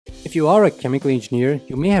If you are a chemical engineer,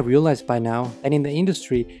 you may have realized by now that in the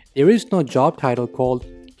industry, there is no job title called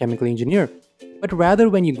chemical engineer. But rather,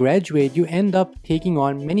 when you graduate, you end up taking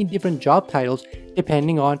on many different job titles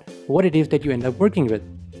depending on what it is that you end up working with.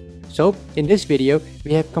 So, in this video,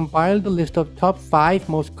 we have compiled the list of top 5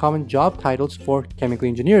 most common job titles for chemical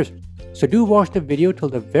engineers. So do watch the video till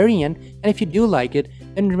the very end, and if you do like it,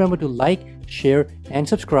 then remember to like, share, and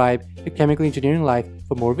subscribe to Chemical Engineering Life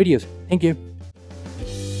for more videos. Thank you.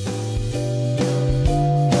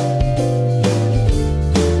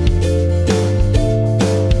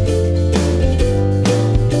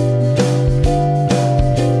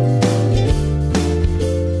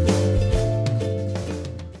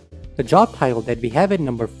 The job title that we have at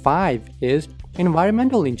number 5 is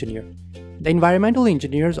Environmental Engineer. The environmental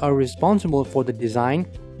engineers are responsible for the design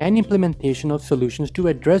and implementation of solutions to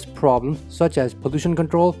address problems such as pollution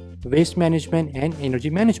control, waste management, and energy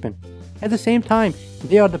management. At the same time,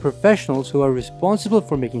 they are the professionals who are responsible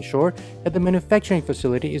for making sure that the manufacturing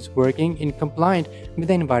facility is working in compliance with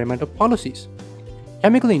the environmental policies.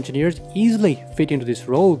 Chemical engineers easily fit into this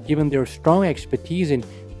role given their strong expertise in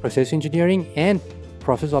process engineering and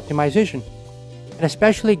process optimization. And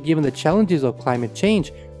especially given the challenges of climate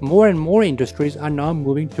change, more and more industries are now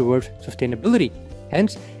moving towards sustainability.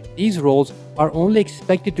 Hence, these roles are only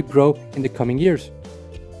expected to grow in the coming years.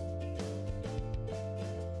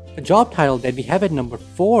 The job title that we have at number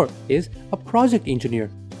 4 is a project engineer.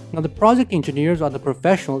 Now, the project engineers are the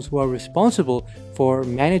professionals who are responsible for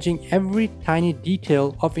managing every tiny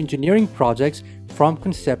detail of engineering projects from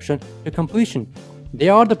conception to completion. They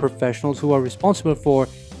are the professionals who are responsible for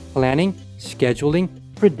planning, scheduling,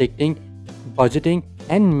 predicting, budgeting,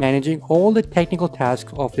 and managing all the technical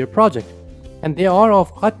tasks of their project. And they are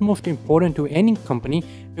of utmost importance to any company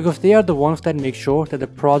because they are the ones that make sure that the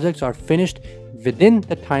projects are finished within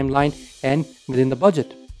the timeline and within the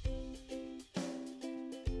budget.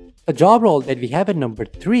 The job role that we have at number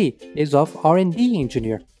 3 is of R&D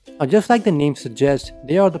engineer. Now, just like the name suggests,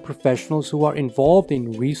 they are the professionals who are involved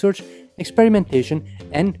in research, experimentation,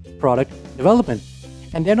 and product development.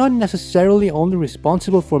 And they're not necessarily only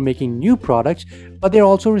responsible for making new products, but they're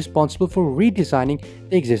also responsible for redesigning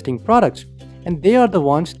the existing products. And they are the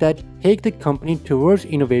ones that take the company towards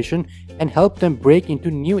innovation and help them break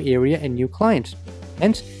into new area and new clients.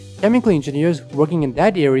 Hence, chemical engineers working in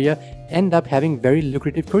that area end up having very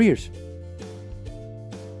lucrative careers.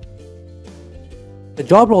 The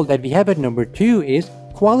job role that we have at number 2 is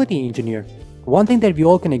quality engineer. One thing that we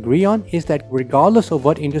all can agree on is that regardless of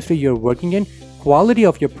what industry you're working in, quality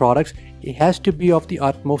of your products, it has to be of the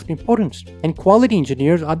utmost importance. And quality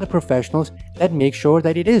engineers are the professionals that make sure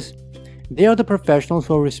that it is. They are the professionals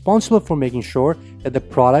who are responsible for making sure that the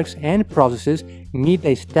products and processes meet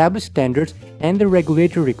the established standards and the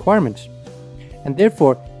regulatory requirements. And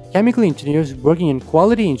therefore, chemical engineers working in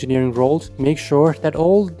quality engineering roles make sure that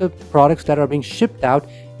all the products that are being shipped out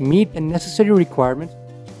meet the necessary requirements.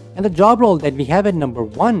 And the job role that we have at number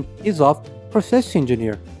 1 is of process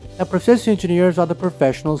engineer. Now, process engineers are the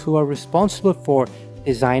professionals who are responsible for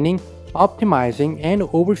designing, optimizing, and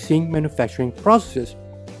overseeing manufacturing processes.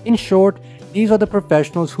 In short, these are the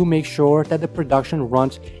professionals who make sure that the production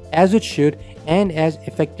runs as it should and as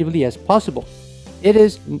effectively as possible. It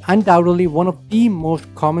is undoubtedly one of the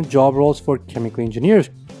most common job roles for chemical engineers,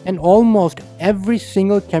 and almost every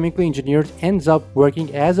single chemical engineer ends up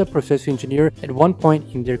working as a process engineer at one point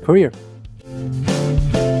in their career.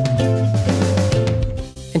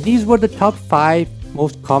 And these were the top 5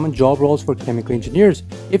 most common job roles for chemical engineers.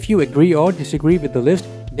 If you agree or disagree with the list,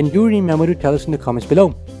 then do remember to tell us in the comments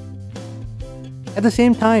below. At the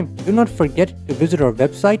same time, do not forget to visit our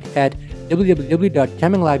website at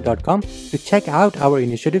www.ChemEnggLife.com to check out our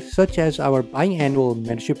initiatives such as our biannual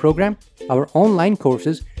mentorship program, our online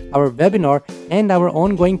courses, our webinar, and our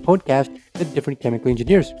ongoing podcast with different chemical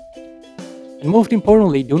engineers. And most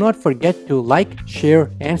importantly, do not forget to like,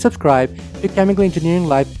 share, and subscribe to Chemical Engineering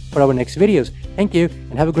Life for our next videos. Thank you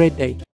and have a great day.